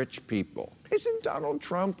or rich people? Isn't Donald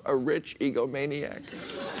Trump a rich egomaniac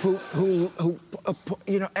who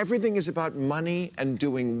everything is about money and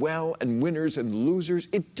doing well and winners and losers?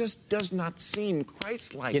 It just does not seem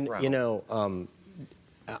Christ-like.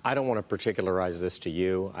 I don't want to particularize this to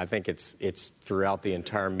you. I think it's throughout the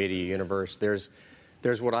entire media universe. There's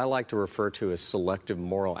what I like to refer to as selective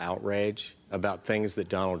moral outrage about things that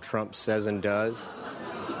Donald Trump says and does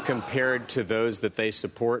compared to those that they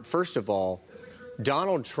support. First of all,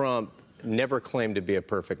 Donald Trump never claimed to be a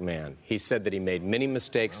perfect man. He said that he made many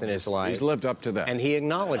mistakes in his life. He's lived up to that. And he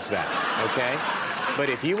acknowledged that, okay? But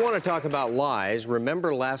if you want to talk about lies,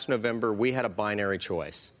 remember last November we had a binary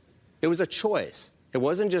choice. It was a choice. It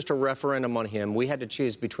wasn't just a referendum on him. We had to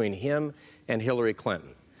choose between him and Hillary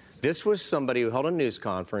Clinton. This was somebody who held a news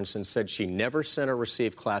conference and said she never sent or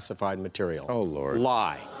received classified material. Oh, Lord.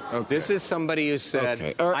 Lie. Okay. This is somebody who said,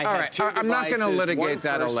 okay. All right. I'm not going to litigate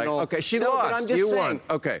that election. Okay, she lost. You won.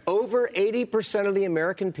 Okay. Over 80% of the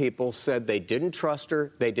American people said they didn't trust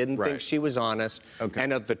her, they didn't think she was honest. Okay.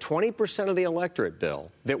 And of the 20% of the electorate,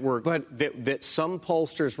 Bill, that some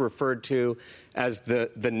pollsters referred to as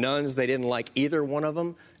the nuns, they didn't like either one of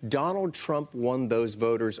them, Donald Trump won those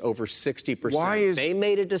voters over 60%. They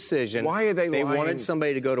made a decision. Why are they lying? They wanted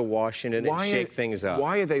somebody to go to Washington and shake things up.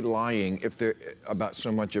 Why are they lying if they're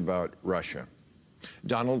so much about Russia?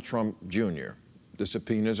 Donald Trump Jr., The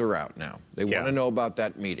subpoenas are out now. They want to know about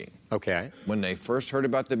that meeting. Okay. When they first heard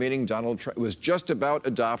about the meeting, Donald Trump was just about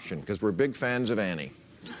adoption, because we're big fans of Annie.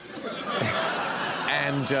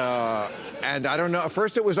 And I don't know. At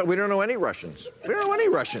first it was, we don't know any Russians. We don't know any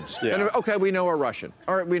Russians. Yeah. And, okay, we know a Russian.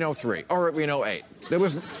 All right, we know 3. All right, we know 8. There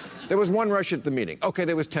was 1 Russian at the meeting. Okay,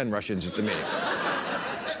 there was 10 Russians at the meeting.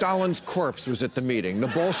 Stalin's corpse was at the meeting. The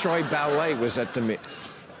Bolshoi ballet was at the meeting.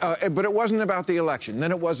 But it wasn't about the election. Then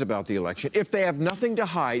it was about the election. If they have nothing to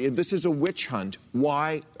hide, if this is a witch hunt,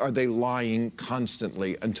 why are they lying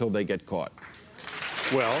constantly until they get caught?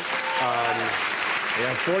 Well, we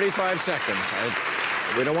have 45 seconds.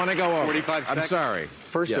 We don't want to go over. 45 seconds? I'm sorry.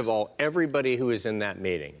 First of all, everybody who was in that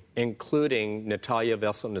meeting, including Natalia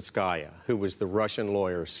Veselnitskaya, who was the Russian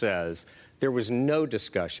lawyer, says there was no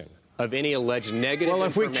discussion of any alleged negative Well,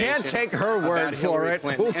 if we information can't take her word for it,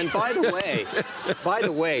 and by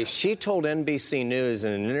the way, she told NBC News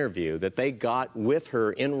in an interview that they got with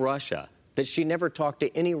her in Russia that she never talked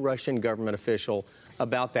to any Russian government official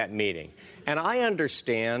about that meeting. And I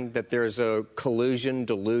understand that there's a collusion,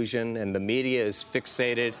 delusion, and the media is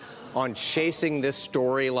fixated on chasing this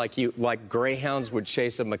story like greyhounds would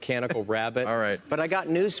chase a mechanical rabbit. All right. But I got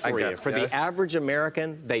news for you. For the average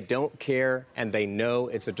American, they don't care, and they know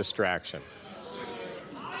it's a distraction.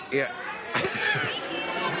 Yeah.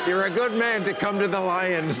 You're a good man to come to the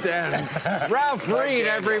Lion's Den. Ralph Reed,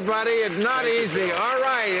 everybody. It's not easy. All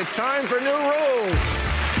right, it's time for new rules.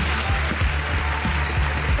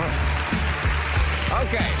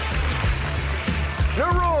 Okay. New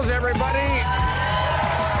rules, everybody.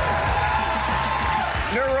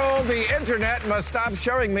 New rule, the internet must stop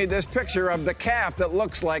showing me this picture of the calf that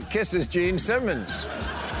looks like Kiss's Gene Simmons.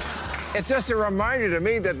 It's just a reminder to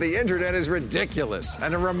me that the internet is ridiculous,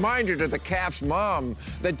 and a reminder to the calf's mom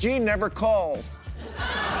that Gene never calls.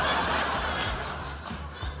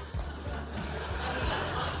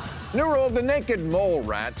 New rule, the naked mole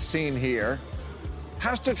rat seen here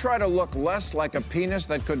has to try to look less like a penis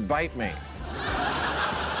that could bite me.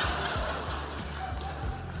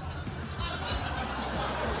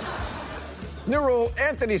 New rule,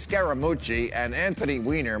 Anthony Scaramucci and Anthony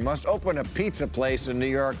Weiner must open a pizza place in New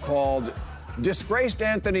York called Disgraced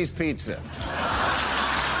Anthony's Pizza.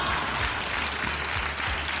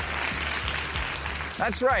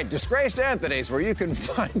 That's right, Disgraced Anthony's, where you can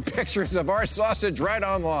find pictures of our sausage right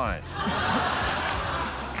online.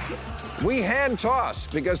 We hand toss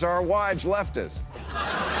because our wives left us.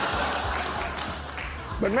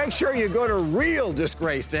 But make sure you go to real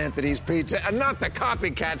Disgraced Anthony's Pizza and not the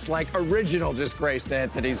copycats like original Disgraced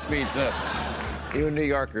Anthony's Pizza. You New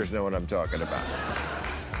Yorkers know what I'm talking about.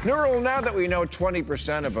 New rule, now that we know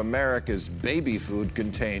 20% of America's baby food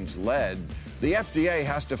contains lead, the FDA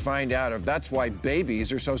has to find out if that's why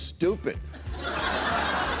babies are so stupid.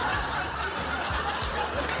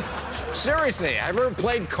 Seriously, ever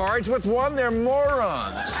played cards with one? They're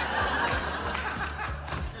morons.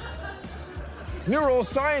 New rule,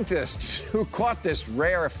 scientists who caught this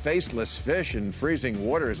rare faceless fish in freezing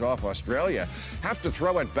waters off Australia have to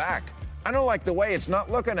throw it back. I don't like the way it's not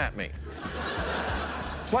looking at me.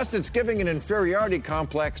 Plus, it's giving an inferiority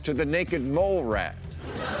complex to the naked mole rat.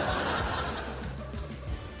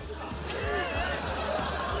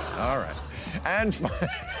 All right. And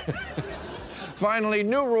finally,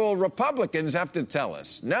 new rule, Republicans have to tell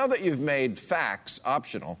us, now that you've made facts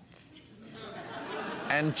optional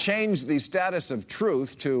and changed the status of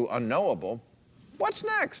truth to unknowable, what's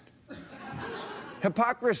next?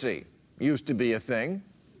 Hypocrisy used to be a thing.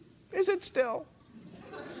 Is it still?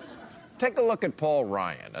 Take a look at Paul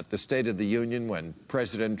Ryan at the State of the Union when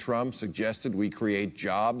President Trump suggested we create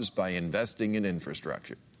jobs by investing in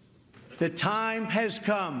infrastructure. The time has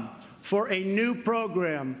come for a new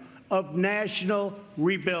program of national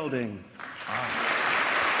rebuilding.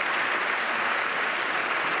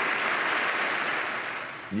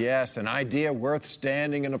 Yes, an idea worth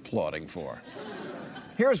standing and applauding for.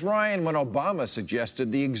 Here's Ryan when Obama suggested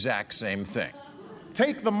the exact same thing.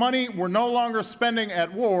 Take the money we're no longer spending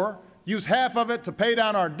at war, use half of it to pay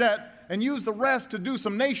down our debt, and use the rest to do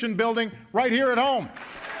some nation building right here at home.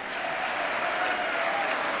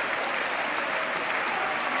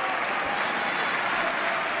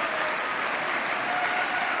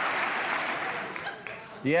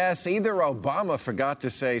 Yes, either Obama forgot to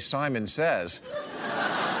say Simon Says,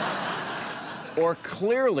 or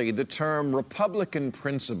clearly the term Republican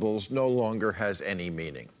principles no longer has any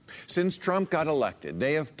meaning. Since Trump got elected,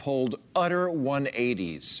 they have pulled utter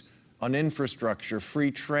 180s on infrastructure,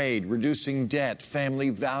 free trade, reducing debt,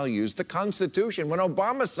 family values, the Constitution. When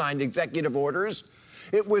Obama signed executive orders,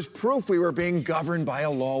 it was proof we were being governed by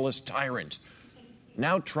a lawless tyrant.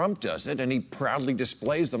 Now Trump does it, and he proudly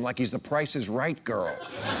displays them like he's the Price is Right girl.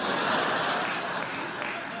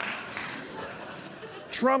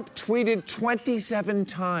 Trump tweeted 27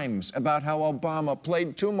 times about how Obama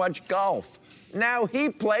played too much golf. Now he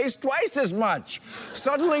plays twice as much.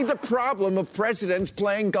 Suddenly, the problem of presidents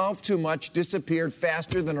playing golf too much disappeared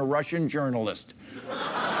faster than a Russian journalist.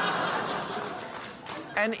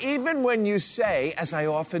 And even when you say, as I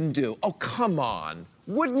often do, oh, come on,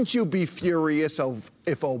 wouldn't you be furious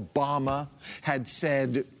if Obama had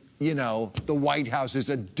said, you know, the White House is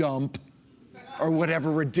a dump, or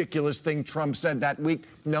whatever ridiculous thing Trump said that week?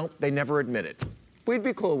 No, they never admit it. We'd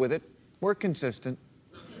be cool with it. We're consistent.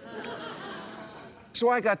 So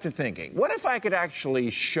I got to thinking, what if I could actually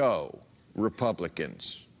show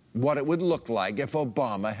Republicans what it would look like if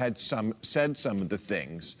Obama had said some of the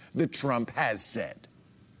things that Trump has said?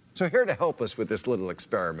 So here to help us with this little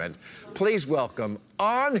experiment, please welcome,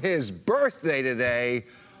 on his birthday today,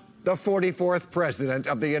 the 44th President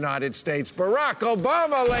of the United States, Barack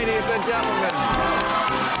Obama, ladies and gentlemen.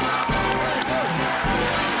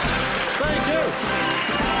 Thank you.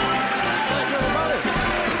 Thank you, everybody.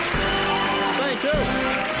 Thank you.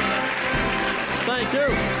 Thank you.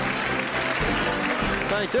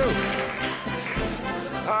 Thank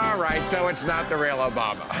you. All right, so it's not the real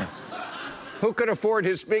Obama. Who could afford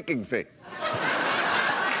his speaking fee?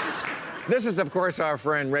 This is, of course, our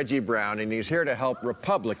friend Reggie Brown, and he's here to help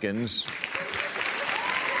Republicans.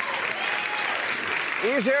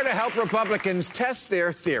 He's here to help Republicans test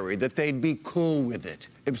their theory that they'd be cool with it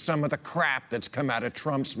if some of the crap that's come out of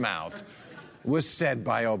Trump's mouth was said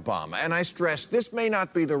by Obama. And I stress, this may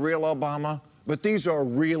not be the real Obama, but these are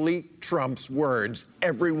really Trump's words,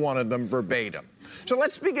 every one of them verbatim. So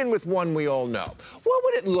let's begin with one we all know. What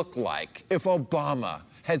would it look like if Obama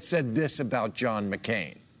had said this about John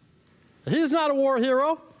McCain? He's not a war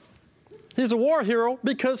hero. He's a war hero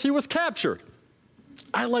because he was captured.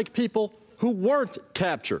 I like people who weren't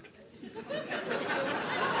captured.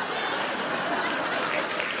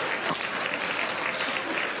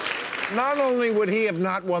 Not only would he have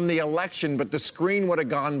not won the election, but the screen would have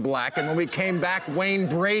gone black, and when we came back, Wayne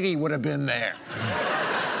Brady would have been there.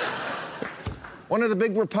 One of the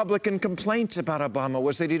big Republican complaints about Obama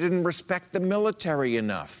was that he didn't respect the military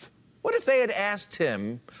enough. What if they had asked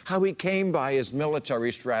him how he came by his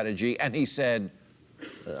military strategy, and he said,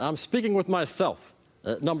 I'm speaking with myself.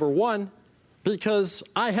 Number one, because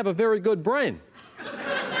I have a very good brain.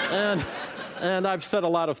 and I've said a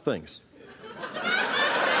lot of things.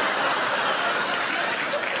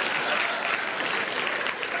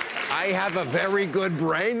 I have a very good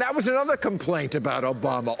brain? That was another complaint about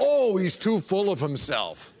Obama. Oh, he's too full of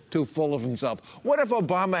himself. Too full of himself. What if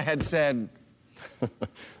Obama had said,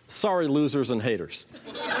 sorry, losers and haters.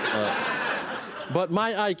 But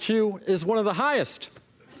my IQ is one of the highest,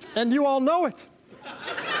 and you all know it.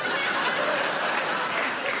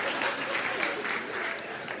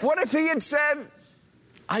 What if he had said,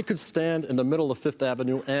 I could stand in the middle of Fifth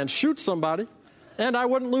Avenue and shoot somebody, and I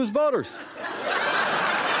wouldn't lose voters.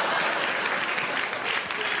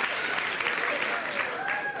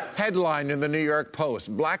 Headline in the New York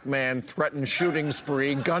Post, black man threatens shooting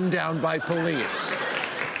spree, gunned down by police.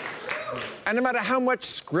 And no matter how much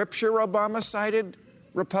scripture Obama cited,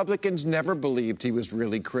 Republicans never believed he was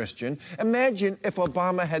really Christian. Imagine if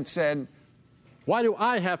Obama had said, why do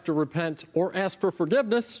I have to repent or ask for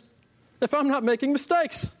forgiveness if I'm not making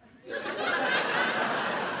mistakes?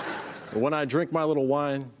 When I drink my little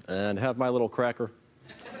wine and have my little cracker,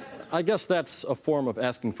 I guess that's a form of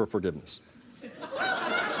asking for forgiveness.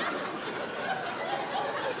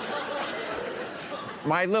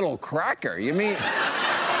 My little cracker? You mean...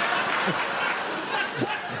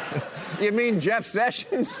 You mean Jeff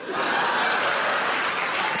Sessions?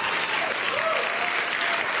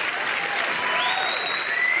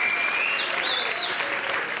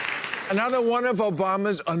 Another one of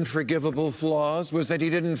Obama's unforgivable flaws was that he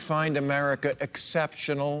didn't find America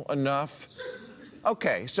exceptional enough.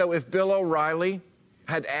 Okay, so if Bill O'Reilly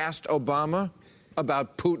had asked Obama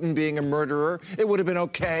about Putin being a murderer, it would have been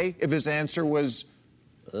okay if his answer was...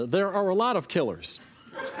 there are a lot of killers.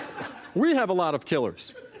 We have a lot of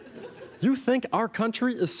killers. You think our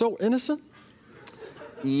country is so innocent?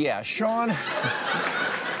 Yeah, Sean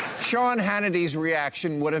Hannity's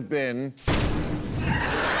reaction would have been...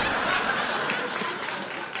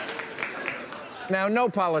 Now, no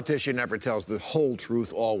politician ever tells the whole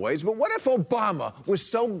truth always, but what if Obama was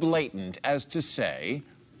so blatant as to say...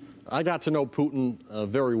 I got to know Putin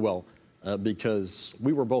very well because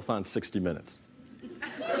we were both on 60 Minutes.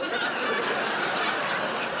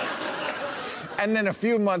 And then a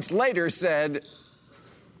few months later said...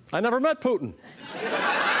 I never met Putin.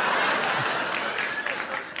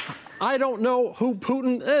 I don't know who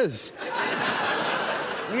Putin is.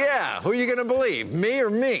 Yeah, who are you going to believe, me or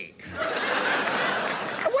me?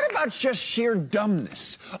 What about just sheer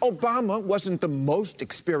dumbness? Obama wasn't the most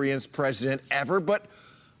experienced president ever, but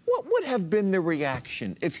what would have been the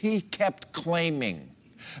reaction if he kept claiming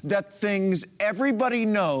that things everybody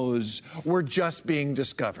knows were just being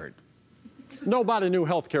discovered? Nobody knew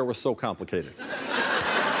healthcare was so complicated.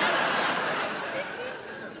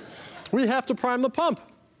 We have to prime the pump.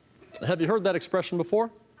 Have you heard that expression before?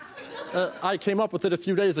 I came up with it a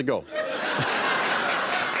few days ago.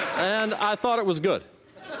 And I thought it was good.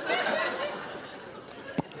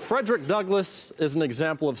 Frederick Douglass is an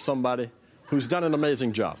example of somebody who's done an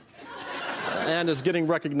amazing job and is getting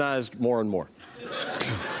recognized more and more.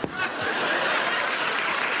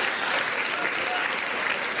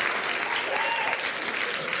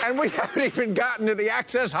 And we haven't even gotten to the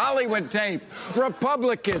Access Hollywood tape.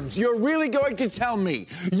 Republicans, you're really going to tell me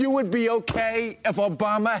you would be okay if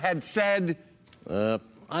Obama had said...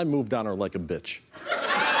 I moved on her like a bitch.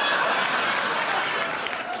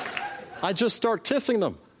 I just start kissing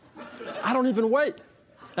them. I don't even wait.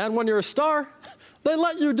 And when you're a star, they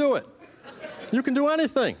let you do it. You can do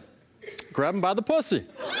anything. Grab them by the pussy.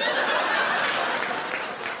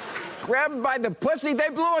 Grab him by the pussy? They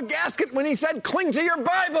blew a gasket when he said, cling to your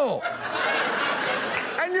Bible.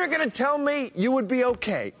 And you're going to tell me you would be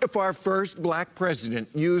okay if our first black president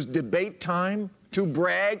used debate time to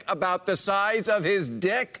brag about the size of his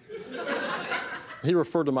dick? He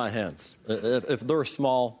referred to my hands. If they're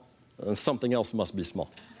small, something else must be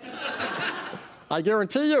small. I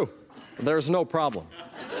guarantee you, there's no problem.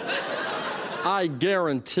 I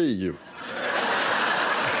guarantee you.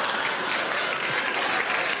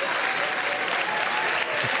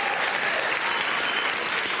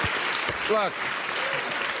 Look,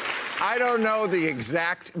 I don't know the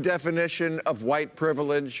exact definition of white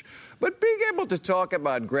privilege, but being able to talk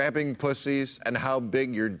about grabbing pussies and how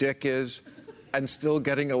big your dick is and still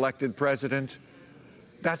getting elected president,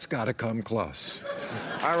 that's got to come close.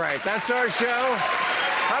 All right, that's our show.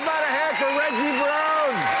 How about a hand for Reggie Brown?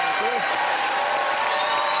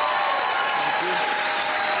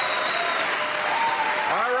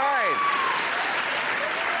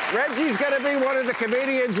 Reggie's going to be one of the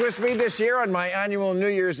comedians with me this year on my annual New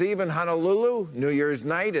Year's Eve in Honolulu, New Year's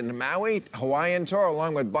night in Maui, Hawaiian tour,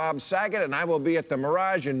 along with Bob Saget, and I will be at the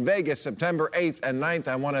Mirage in Vegas September 8th and 9th.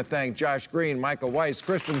 I want to thank Josh Green, Michael Weiss,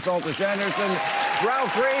 Kristen Soltis Anderson,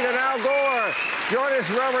 Ralph Reed, and Al Gore. Join us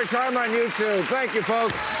for Overtime on YouTube. Thank you,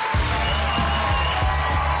 folks.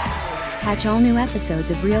 Catch all new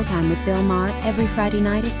episodes of Real Time with Bill Maher every Friday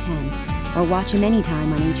night at 10, or watch him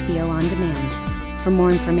anytime on HBO On Demand. For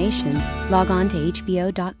more information, log on to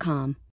HBO.com.